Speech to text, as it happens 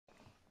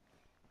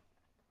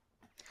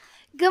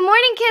Good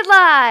morning, Kid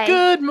Live.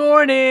 Good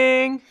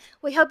morning.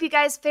 We hope you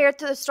guys fared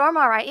through the storm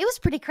all right. It was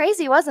pretty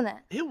crazy, wasn't it?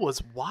 It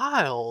was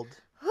wild.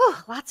 Whew,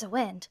 lots of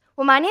wind.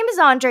 Well, my name is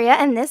Andrea,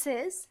 and this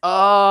is...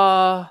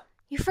 Uh,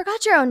 You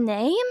forgot your own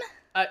name?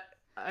 I,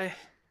 I,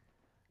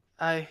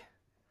 I.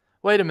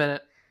 Wait a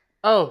minute.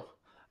 Oh,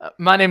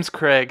 my name's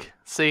Craig.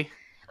 See?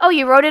 Oh,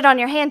 you wrote it on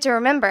your hand to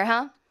remember,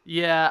 huh?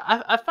 Yeah,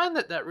 I find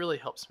that really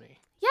helps me.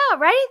 Yeah,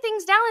 writing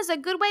things down is a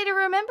good way to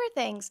remember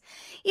things.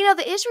 You know,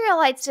 the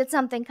Israelites did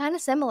something kind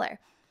of similar.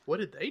 What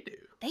did they do?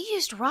 They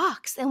used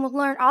rocks, and we'll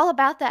learn all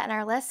about that in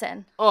our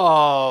lesson.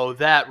 Oh,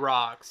 that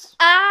rocks.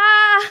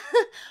 Ah!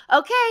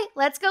 Okay,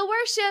 let's go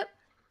worship.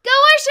 Go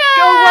worship!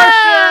 Go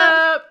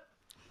worship!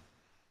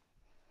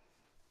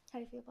 How do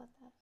you feel about that?